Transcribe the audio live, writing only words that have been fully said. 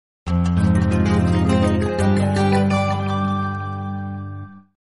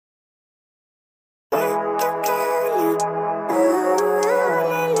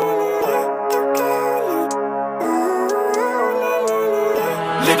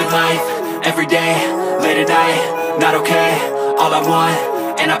Living life, everyday, late at night, not okay. All I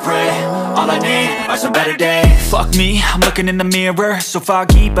want, and I pray, all I need are some better days. Fuck me, I'm looking in the mirror, so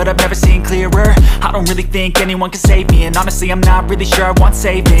foggy, but I've never seen clearer. I don't really think anyone can save me, and honestly I'm not really sure I want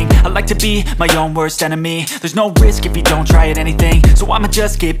saving. I like to be my own worst enemy. There's no risk if you don't try at anything, so I'ma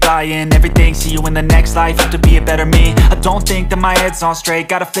just keep buying everything. See you in the next life, have to be a better me. I don't think that my head's on straight,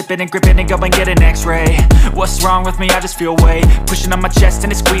 gotta flip it and grip it and go and get an x-ray. What's wrong with me? I just feel weight pushing on my chest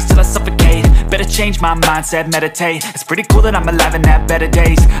and it squeezes till I suffocate. Better change my mindset, meditate. It's pretty cool that I'm alive and have better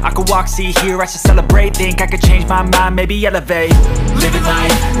days. I could walk, see, hear, I should celebrate. Think I could change my mind, maybe elevate. Living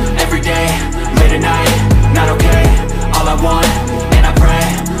life, everyday, late at night, not okay. All I want, and I pray,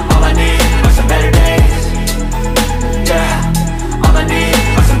 all I need are some better days. Yeah, all I need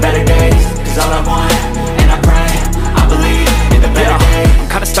are some better days. Cause all I want, and I pray, I believe in the better days. I'm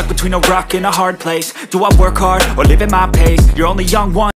kinda stuck between a rock and a hard place. Do I work hard, or live at my pace? You're only young once.